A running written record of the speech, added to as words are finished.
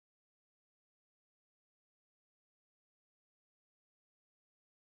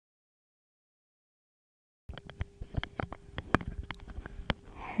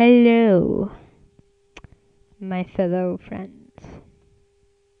Hello, my fellow friends.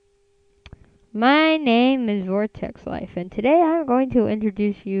 My name is Vortex Life, and today I'm going to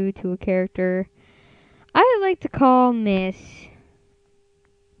introduce you to a character I would like to call Miss,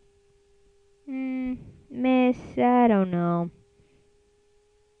 I don't know.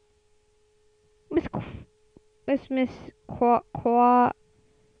 Miss Qualduck.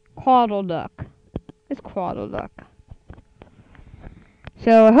 Miss Qualduck.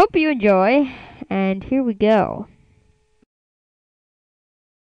 So I hope you enjoy, and here we go.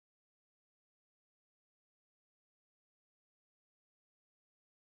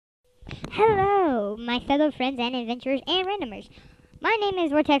 Hello, my fellow friends and adventurers and randomers. My name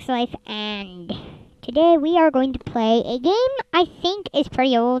is Vortex Life, and today we are going to play a game I think is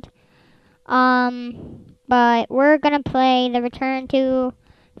pretty old. But we're gonna play the Return to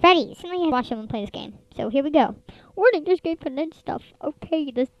Freddy. Recently, I watched someone play this game, so here we go. Warning: there's game content stuff.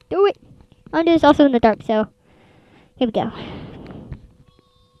 Okay, let's do it. I'm doing this also in the dark, so here we go.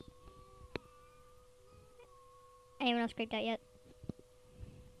 Anyone else creeped out yet?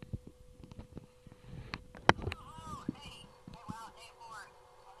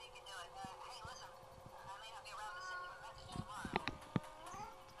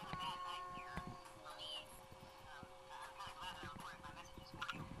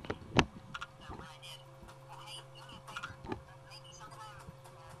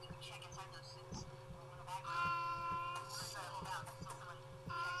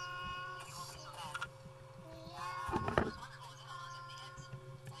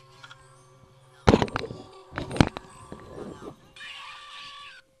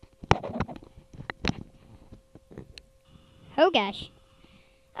 Oh gosh.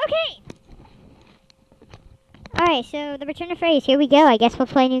 Okay. Alright, so the Return to Freddy. Here we go. I guess we'll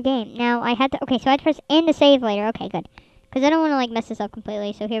play a new game. Now, I had to press in to save later. Okay, good. Because I don't want to, mess this up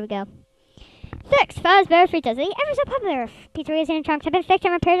completely, so here we go. 6. Fazbear Fritas. The ever so popular pizzerias and trunks have been fixed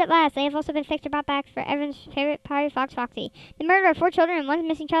and repaired at last. They have also been fixed and brought back for everyone's favorite party, Foxy. The murder of 4 children and 1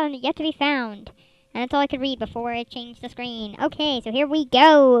 missing child is yet to be found. And that's all I could read before it changed the screen. Okay, so here we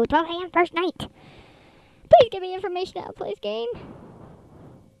go. 12 a.m. first night. Please give me information how to play this game.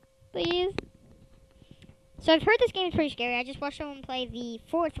 Please. So I've heard this game is pretty scary. I just watched someone play the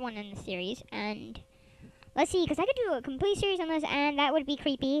 4th one in the series, and let's see, because I could do a complete series on this, and that would be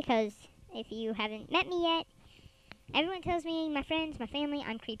creepy, because if you haven't met me yet, everyone tells me, my friends, my family,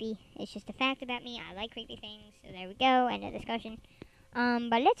 I'm creepy. It's just a fact about me. I like creepy things, so there we go, end of discussion.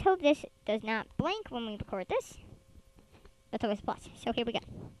 But let's hope this does not blink when we record this. That's always a plus. So here we go.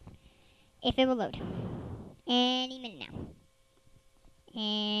 If it will load. Any minute now.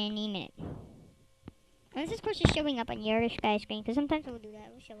 Any minute. And this, of course, is showing up on your sky screen, because sometimes it will do that.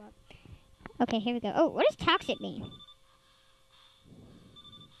 It will show up. Okay, here we go. Oh, what does toxic mean?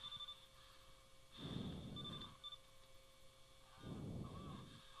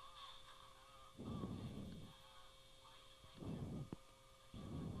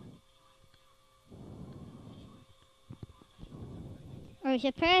 Or we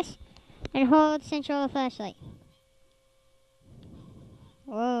should press and hold central flashlight.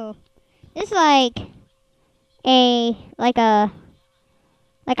 Whoa. This is like a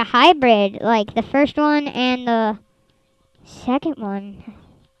hybrid, like the first one and the second one.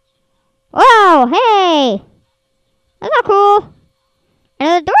 Whoa, hey! That's not cool.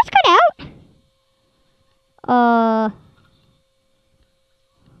 And the door's cut out.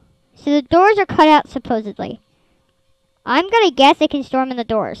 So the doors are cut out supposedly. I'm gonna guess they can storm in the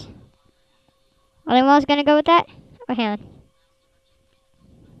doors. Anyone else gonna go with that? Oh, hang on.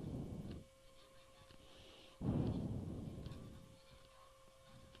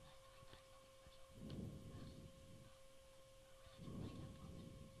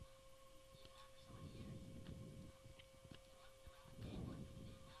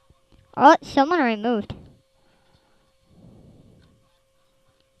 Oh, someone removed.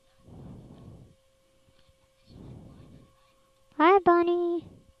 Hi, Bunny.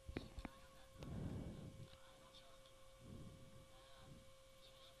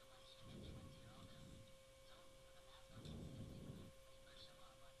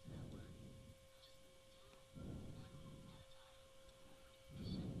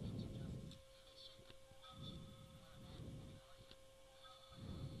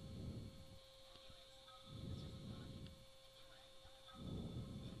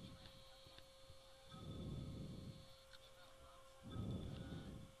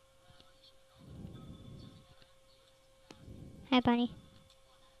 Hi, Bunny.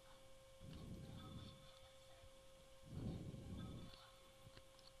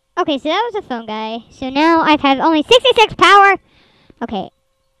 Okay, so that was a phone guy. So now I have only 66 power. Okay.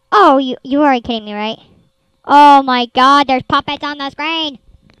 Oh, you are kidding me, right? Oh my god, there's puppets on the screen!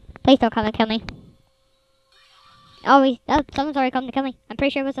 Please don't come and kill me. Oh, someone's already come to kill me. I'm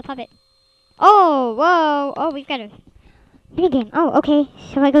pretty sure it was a puppet. Oh, whoa. Oh, we've got a minigame. Oh, okay.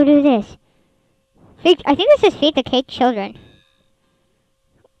 So I go do this. I think this is Feed the Cake Children.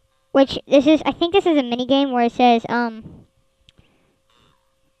 I think this is a minigame where it says,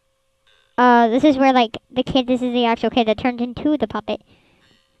 this is where, like, this is the actual kid that turns into the puppet.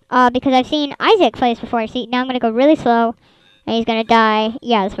 Because I've seen Isaac play this before. See, now I'm gonna go really slow, and he's gonna die.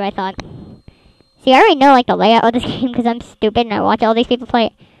 Yeah, that's what I thought. See, I already know, like, the layout of this game because I'm stupid and I watch all these people play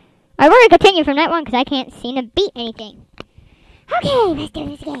it. Alright, we're gonna continue from that one because I can't seem to beat anything. Okay, let's do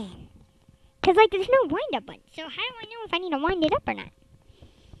this again. Because, like, there's no wind-up button. So how do I know if I need to wind it up or not?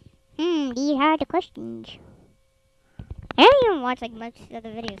 These are the questions. I don't even watch, like, much of the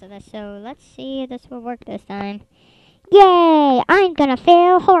videos of this, so let's see if this will work this time. Yay! I'm gonna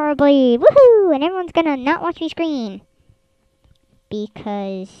fail horribly! Woohoo! And everyone's gonna not watch me scream.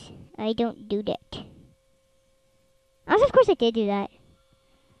 Because I don't do that. Also, of course I did do that.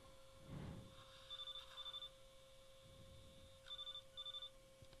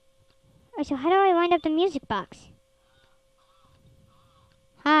 Alright, so how do I wind up the music box?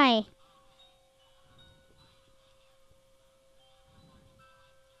 Hi.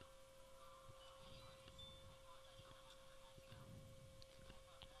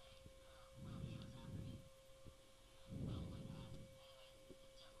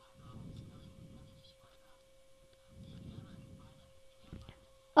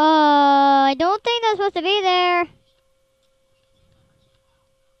 I don't think that's supposed to be there.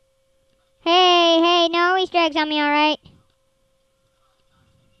 Hey, no Easter eggs on me, alright?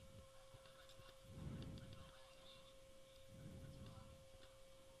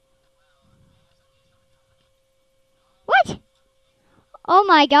 What? Oh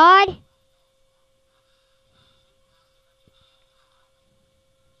my god.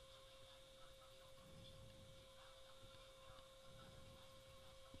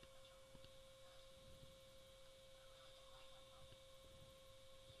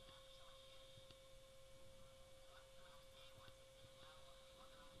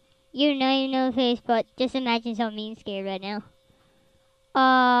 You know the face, but just imagine so mean scared right now. What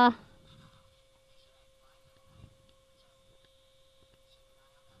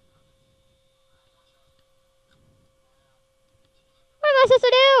am I supposed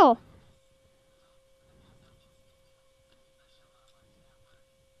to do?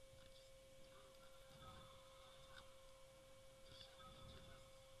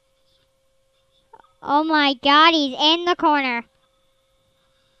 Oh my god, he's in the corner.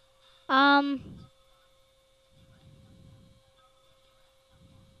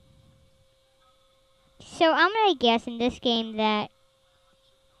 So I'm gonna guess in this game that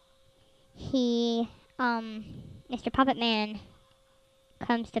Mr. Puppet Man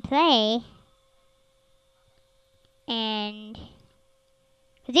comes to play, and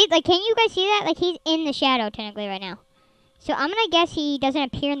can you guys see that? Like, he's in the shadow technically right now. So I'm gonna guess he doesn't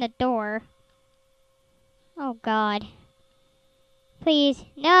appear in the door. Oh god. Please,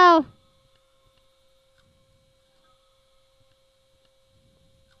 no!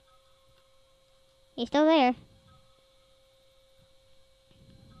 He's still there.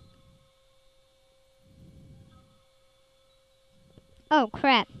 Oh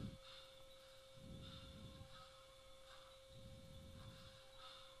crap.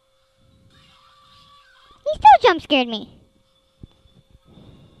 He still jump scared me.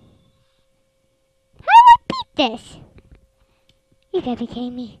 How do I beat this? You gotta be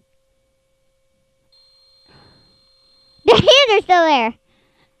kidding me. The hands are still there.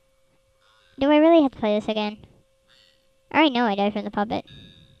 Do I really have to play this again? I already know I died from the puppet.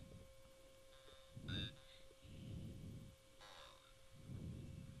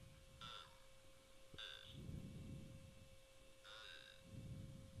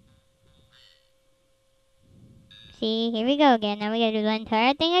 See, here we go again. Now we gotta do the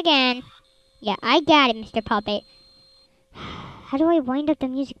entire thing again. Yeah, I got it, Mr. Puppet. How do I wind up the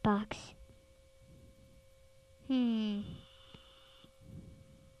music box?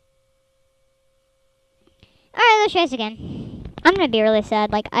 Alright, let's try this again. I'm gonna be really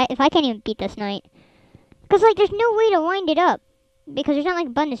sad, like, if I can't even beat this night. Because, like, there's no way to wind it up. Because there's not, like,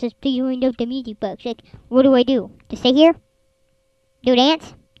 a button that says, please wind up the music box. Like, what do I do? Just stay here? Do a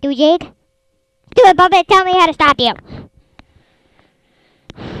dance? Do a jig? Do it, Puppet! Tell me how to stop you!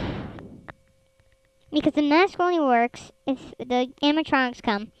 Because the mask only works if the animatronics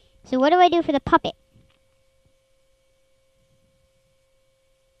come. So what do I do for the puppet?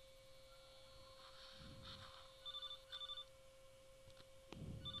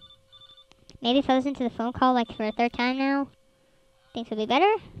 Maybe if I listen to the phone call like for a third time now, things will be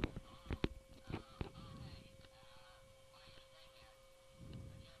better.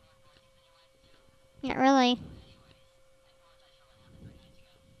 Not really.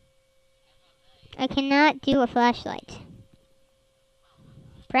 I cannot do a flashlight.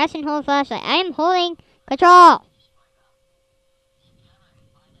 Press and hold flashlight. I am holding control.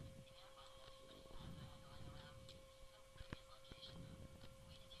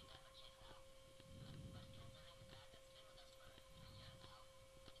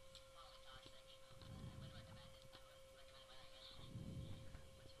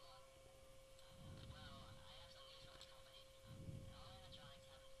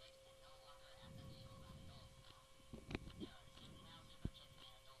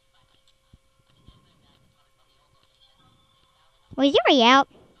 Well, he's already out.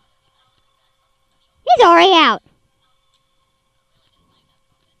 He's already out.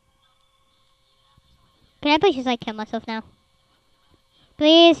 Can I please just like kill myself now?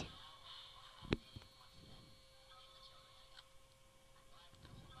 Please.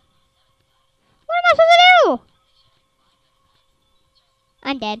 What am I supposed to do?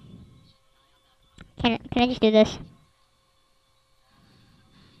 I'm dead. Can I just do this?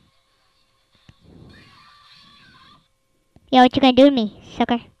 Yo, what you gonna do to me,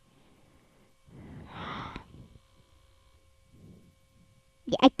 sucker?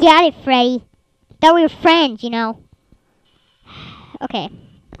 Yeah, I got it, Freddy. Thought we were friends, you know. Okay.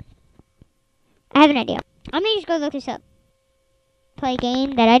 I have an idea. I'm gonna just go look this up. Play a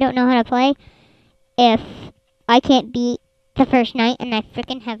game that I don't know how to play if I can't beat the first night, and I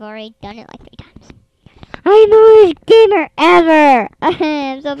freaking have already done it like 3 times. I'm the worst gamer ever!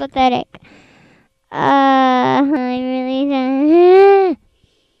 I'm so pathetic. I'm really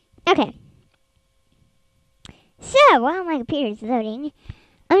okay. So, while my computer is loading,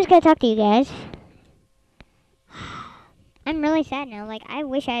 I'm just gonna talk to you guys. I'm really sad now. Like, I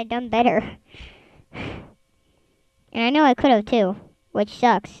wish I had done better. And I know I could have too, which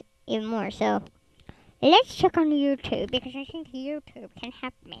sucks even more. So, let's check on YouTube because I think YouTube can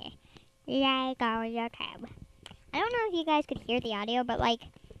help me. Yay, go YouTube. I don't know if you guys could hear the audio, but like,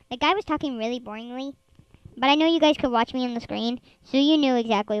 the guy was talking really boringly. But I know you guys could watch me on the screen, so you knew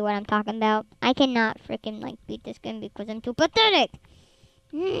exactly what I'm talking about. I cannot freaking like beat this game because I'm too pathetic.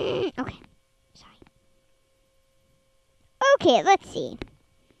 Okay, sorry. Okay, let's see.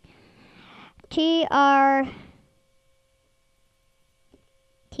 TRTF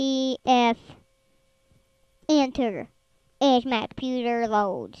enter as my computer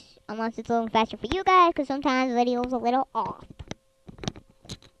loads. Unless it's loading faster for you guys, because sometimes the video's a little off.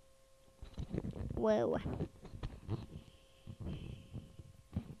 Whoa.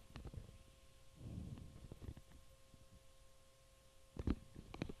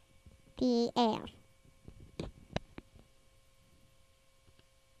 TF.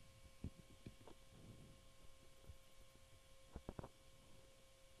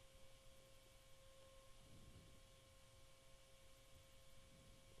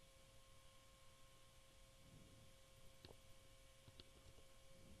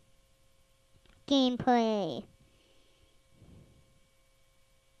 Gameplay.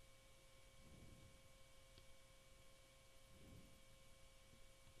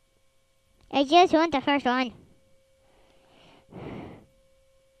 I just want the first one.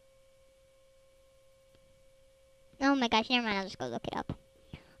 Oh my gosh, never mind, I'll just go look it up.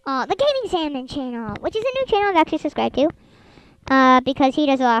 The Gaming Salmon channel, which is a new channel I've actually subscribed to. Because he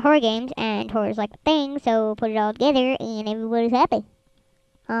does a lot of horror games, and horror's like a thing, so put it all together, and everybody's happy.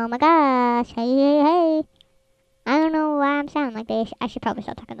 Oh my gosh, hey, hey, hey. I don't know why I'm sounding like this. I should probably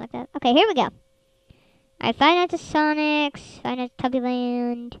stop talking like that. Okay, here we go. Alright, Five Nights at Sonic's, Five Nights at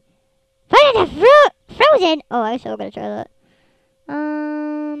Tubbyland, Five Nights at Frozen! Oh, I'm so gonna try that.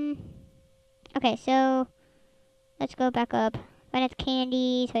 Okay, so, let's go back up. Five Nights at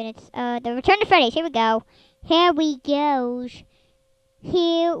Candy's, Five Nights, the Return to Freddy's, here we go. Here we goes.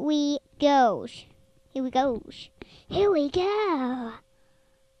 Here we goes. Here we goes. Here we go.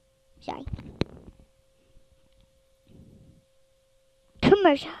 Sorry.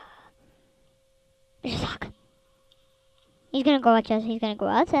 Commercial. There's a sock. He's gonna go watch us. He's gonna go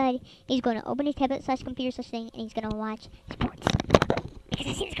outside. He's gonna open his tablet / computer / thing, and he's gonna watch sports. Because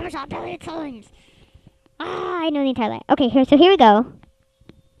I've seen this commercial a billion times. I know the entire line. Okay, so here we go.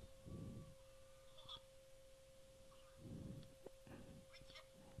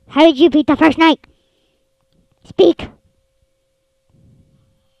 How did you beat the first night? Speak.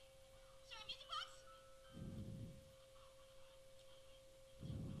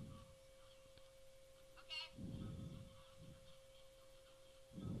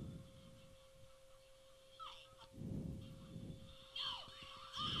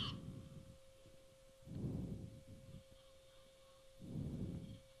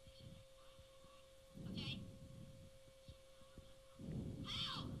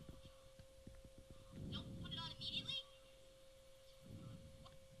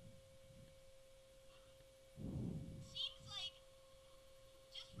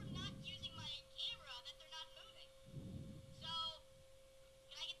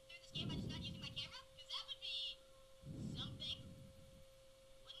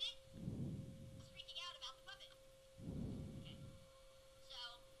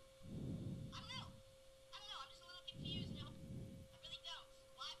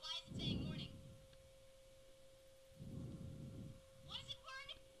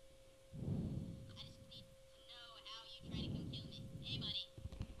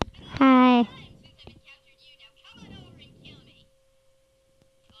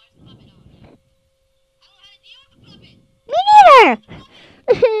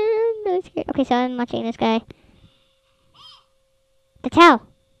 Okay, so I'm watching this guy. That's how.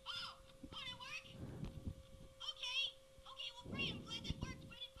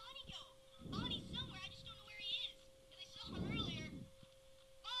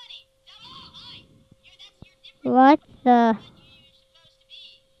 What the?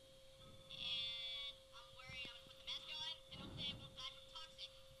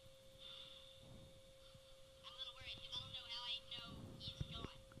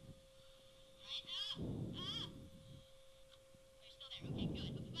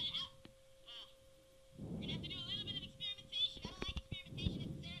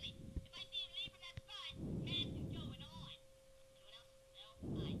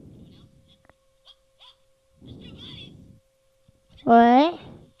 What?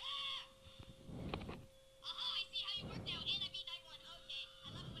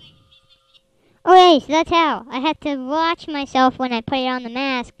 Okay, so that's how. I had to watch myself when I put it on the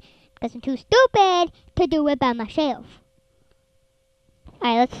mask because I'm too stupid to do it by myself.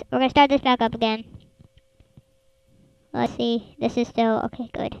 Alright, we're gonna start this back up again. Let's see. This is still okay,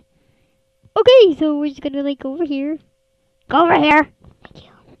 good. Okay, so we're just gonna like go over here. Go over here! Thank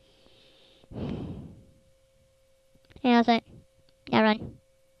you. And that's it. Now run.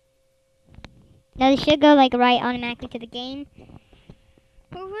 Now this should go like right automatically to the game.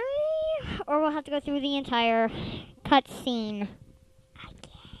 Or we'll have to go through the entire cutscene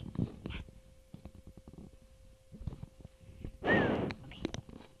again.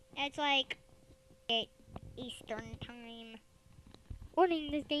 It's like Eastern time.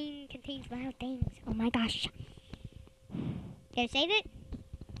 Warning, this game contains wild things. Oh my gosh. Did it save it?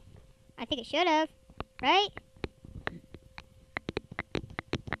 I think it should have. Right?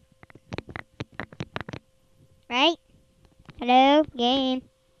 Right? Hello? Game.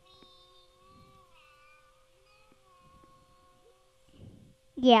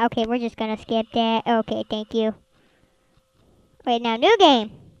 Yeah, okay, we're just gonna skip that. Okay, thank you. Wait, now new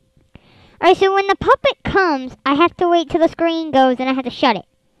game. Alright, so when the puppet comes, I have to wait till the screen goes and I have to shut it.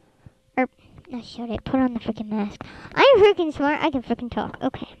 Or, not shut it, put on the freaking mask. I'm freaking smart, I can freaking talk.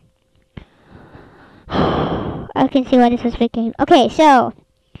 Okay. I can see why this was a big game. Okay, so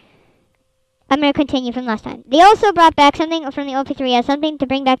I'm going to continue from last time. They also brought back something from the old pizzeria, something to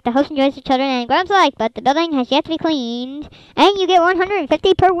bring back the hopes and joys of children and grown-ups alike, but the building has yet to be cleaned, and you get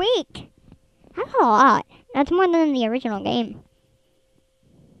 150 per week. That's a lot. That's more than the original game.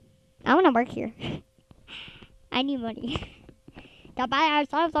 I want to work here. I need money. To buy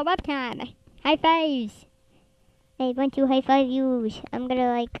ourselves a webcam. High fives. I want to high five yous. I'm going to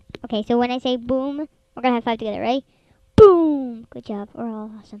like... Okay, so when I say boom, we're going to high five together, right? Boom! Good job. We're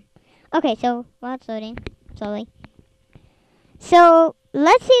all awesome. Okay, so while it's loading, slowly. So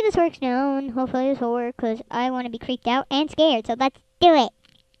let's see if this works now, and hopefully this will work, because I want to be creeped out and scared, so let's do it.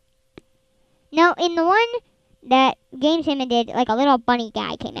 Now, in the one that Game Simon did, like a little bunny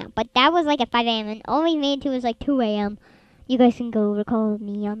guy came out, but that was like at 5 a.m., and all we made it to was like 2 a.m. You guys can go recall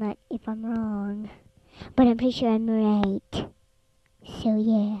me on that if I'm wrong, but I'm pretty sure I'm right. So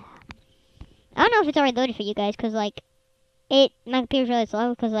yeah. I don't know if it's already loaded for you guys, because like, my computer's really slow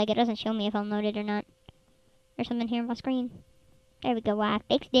because like it doesn't show me if I'm loaded or not. There's something here on my screen. There we go. I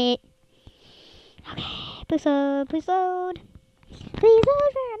fixed it. Okay, please load. Please load. Please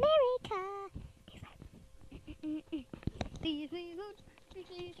load for America. Please load.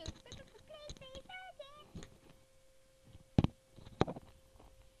 Please load.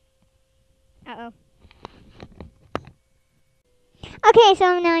 Uh-oh. Okay,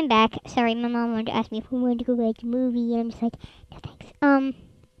 so now I'm back. Sorry, my mom wanted to ask me if we wanted to go watch the movie, and I'm just like, no thanks.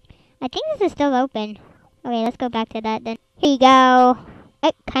 I think this is still open. Okay, let's go back to that then. Here you go.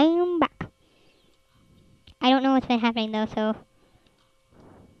 It came back. I don't know what's been happening though, so.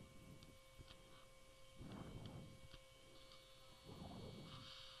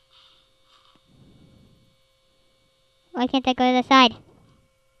 Why can't I go to the side?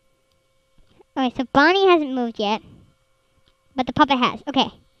 Okay, so Bonnie hasn't moved yet. But the puppet has. Okay.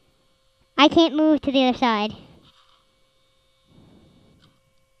 I can't move to the other side.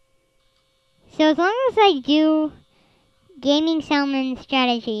 So as long as I do Gaming Salmon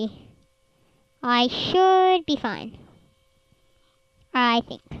strategy, I should be fine. I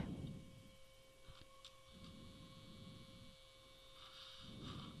think.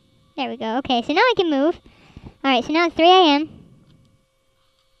 There we go. Okay, so now I can move. Alright, so now it's 3 a.m.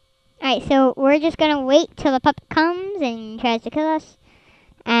 Alright, so we're just gonna wait till the puppet comes and tries to kill us.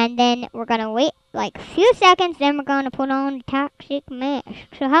 And then we're gonna wait like a few seconds, then we're gonna put on the toxic mask.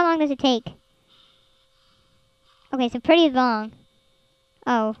 So how long does it take? Okay, so pretty long.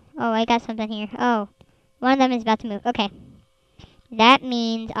 Oh, I got something here. Oh, one of them is about to move. Okay. That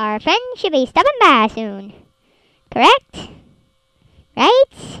means our friend should be stopping by soon. Correct? Right?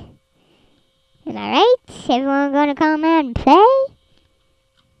 Am I right? Everyone gonna come out and play?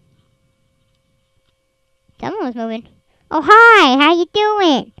 Someone was moving. Oh, hi! How you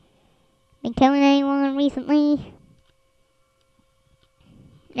doing? Been killing anyone recently?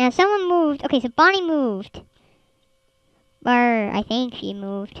 Now, someone moved. Okay, so Bonnie moved. Or, I think she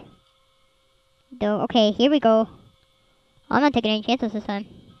moved. Though, okay, here we go. I'm not taking any chances this time.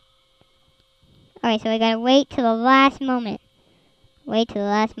 Alright, so I gotta wait till the last moment. Wait till the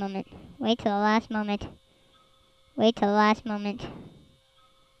last moment. Wait till the last moment. Wait till the last moment.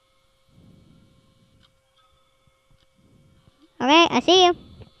 Okay, I see you.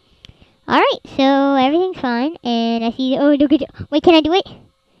 Alright, so everything's fine, and I see. Oh, look at. Wait, can I do it?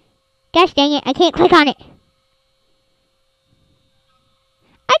 Gosh dang it, I can't click on it.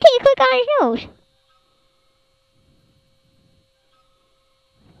 I can't click on his nose.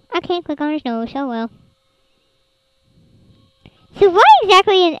 I can't click on his nose, oh well. So why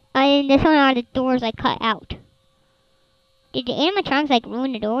exactly in this one are the doors like cut out? Did the animatronics like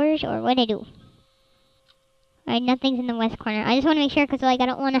ruin the doors, or what did they do? Alright, nothing's in the west corner. I just want to make sure, because like I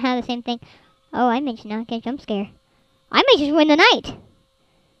don't want to have the same thing. Oh, I may just not get a jump scare. I may just win the night.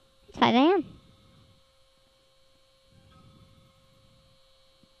 It's 5 a.m.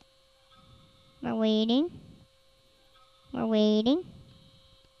 We're waiting. We're waiting.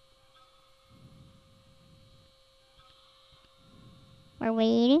 We're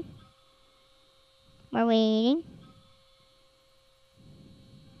waiting. We're waiting.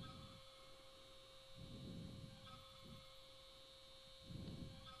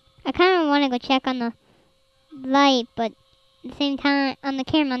 I kind of want to go check on the light, but at the same time, on the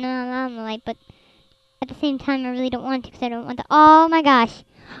camera, not on the light, but at the same time, I really don't want to because I don't want to. Oh my gosh.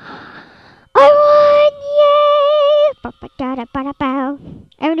 I won! Yay!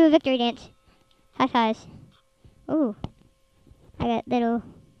 I would do a victory dance. High fives. Ooh. I got little.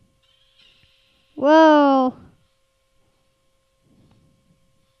 Whoa.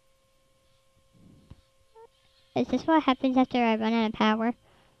 Is this what happens after I run out of power?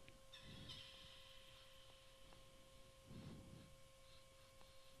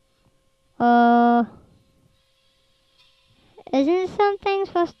 Isn't something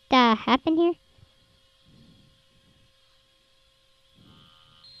supposed to happen here?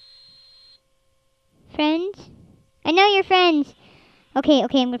 Friends? I know you're friends. Okay, I'm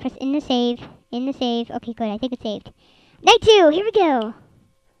gonna press in the save. In the save. Okay, good. I think it's saved. Night 2, here we go.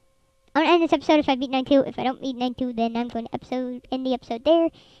 I'm gonna end this episode if I beat Night 2. If I don't beat Night 2, then I'm gonna end the episode there.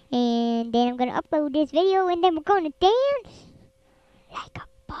 And then I'm gonna upload this video, and then we're gonna dance like a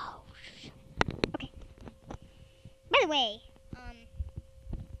boss. Okay. By the way,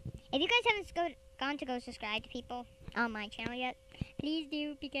 if you guys haven't gone to go subscribe to people on my channel yet, please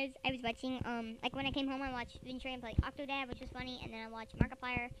do, because I was watching, like when I came home, I watched Ventura and play Octodad, which was funny, and then I watched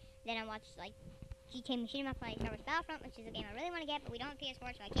Markiplier, then I watched, like, GTA Machinima play Star Wars Battlefront, which is a game I really want to get, but we don't have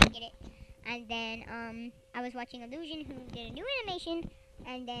PS4, so I can't get it. And then, I was watching Illusion, who did a new animation,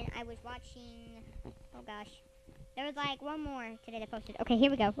 and then I was watching, oh gosh, there was, like, one more today that posted. Okay,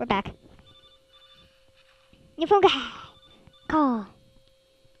 here we go, we're back. New phone guy, call.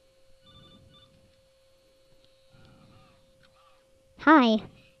 Hi.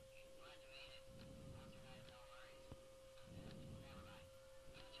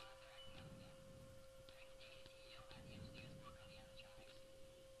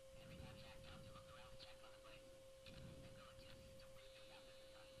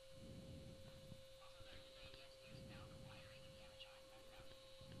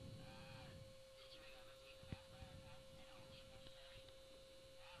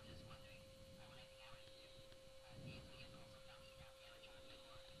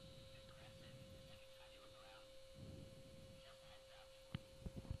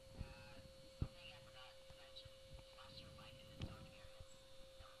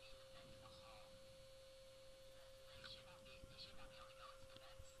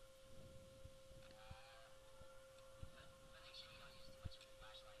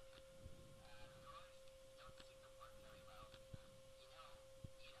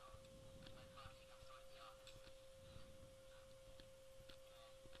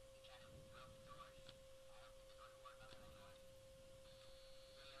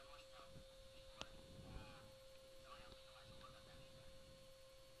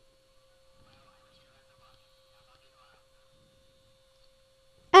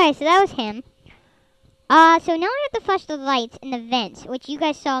 Alright, so that was him. So now I have to flush the lights in the vents, which you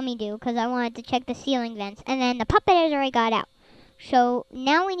guys saw me do, because I wanted to check the ceiling vents, and then the puppet has already got out. So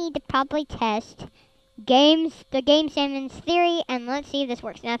now we need to probably test the Game Salmon's theory, and let's see if this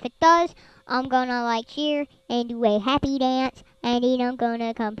works. Now, if it does, I'm gonna like cheer and do a happy dance, and then I'm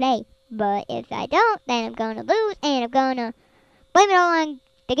gonna come play. But if I don't, then I'm gonna lose, and I'm gonna blame it all on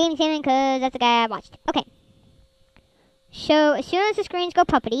the Game Salmon, because that's the guy I watched. Okay. So, as soon as the screens go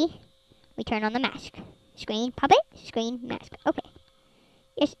puppety, we turn on the mask. Screen, puppet, screen, mask. Okay.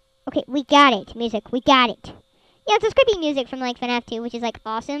 Yes. Okay, we got it. Music, we got it. Yeah, it's this creepy music from, like, FNAF 2, which is, like,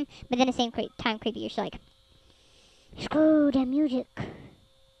 awesome, but then at the same time creepy. You're just like, screw the music.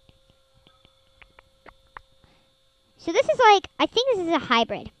 So this is, like, I think this is a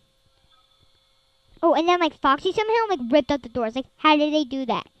hybrid. Oh, and then, like, Foxy somehow, like, ripped out the doors. Like, how did they do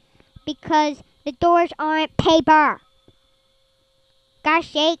that? Because the doors aren't paper. Gosh,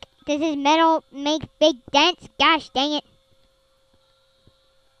 shake. Does his metal make big dents? Gosh, dang it.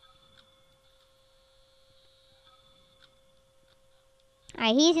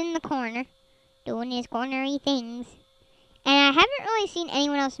 Alright, he's in the corner, doing his cornery things. And I haven't really seen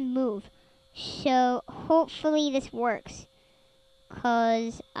anyone else move. So, hopefully this works.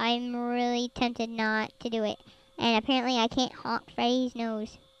 Because I'm really tempted not to do it. And apparently I can't honk Freddy's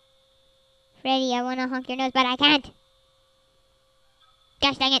nose. Freddy, I want to honk your nose, but I can't.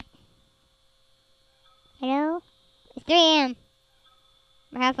 Gosh dang it. Hello? It's 3 a.m.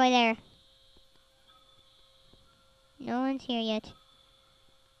 We're halfway there. No one's here yet.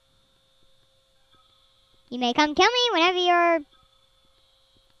 You may come kill me whenever your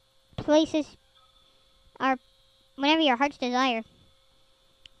whenever your heart's desire.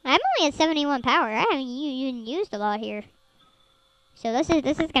 I'm only at 71 power. I haven't even used a lot here. So this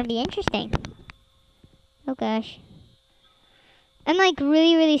is gonna be interesting. Oh gosh. I'm like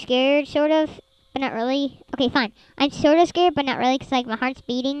really scared, sort of, but not really. Okay, fine. I'm sort of scared, but not really, because like my heart's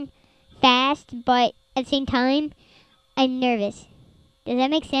beating fast, but at the same time, I'm nervous. Does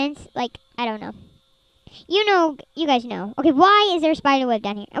that make sense? Like, I don't know. You guys know. Okay, why is there a spider web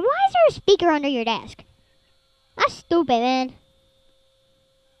down here? And why is there a speaker under your desk? That's stupid, man.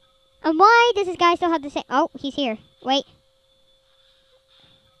 And why does this guy still have the same... Oh, he's here. Wait.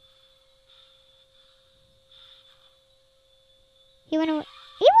 He went away.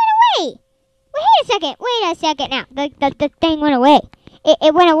 He went away! Wait a second now. The thing went away.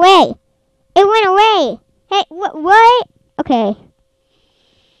 It went away. It went away. Hey, what? Okay.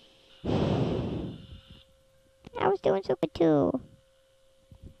 I was doing so good too.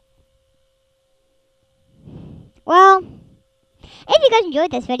 Well, if you guys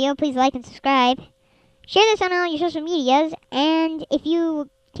enjoyed this video, please like and subscribe. Share this on all your social medias, and if you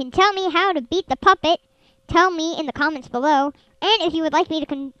can tell me how to beat the puppet, tell me in the comments below. And if you would like me to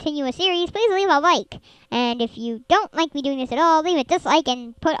continue a series, please leave a like. And if you don't like me doing this at all, leave a dislike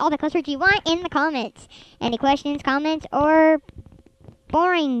and put all the cuss words you want in the comments. Any questions, comments, or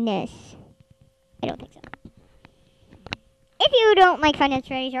boringness? I don't think so. If you don't like Five Nights at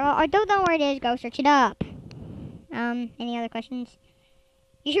Freddy's or don't know where it is, go search it up. Any other questions?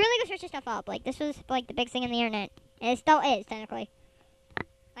 You should really go search this stuff up. Like, this was, like, the big thing on the internet. And it still is, technically.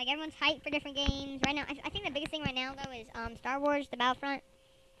 Like, everyone's hyped for different games. Right now, I think the biggest thing right now, though, is, Star Wars, the Battlefront.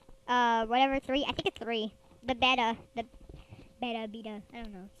 Whatever, 3. I think it's 3. The beta. I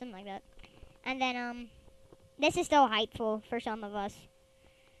don't know. Something like that. And then, this is still hypeful for some of us.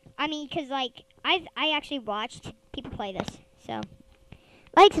 I mean, because, like, I actually watched people play this. So,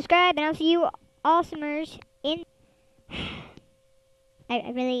 like, subscribe, and I'll see you awesomers in...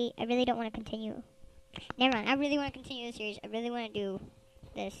 I really don't want to continue. Never mind. I really want to continue the series. I really want to do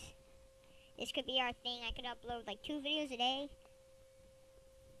this. This could be our thing. I could upload, like, 2 videos a day.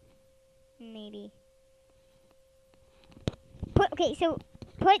 Maybe. Okay, so,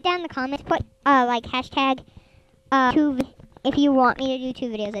 put it down in the comments. Put, like, hashtag, 2... If you want me to do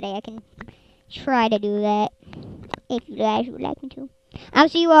 2 videos a day, I can try to do that. If you guys would like me to. I'll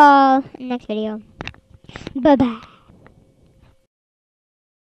see you all in the next video. Bye-bye.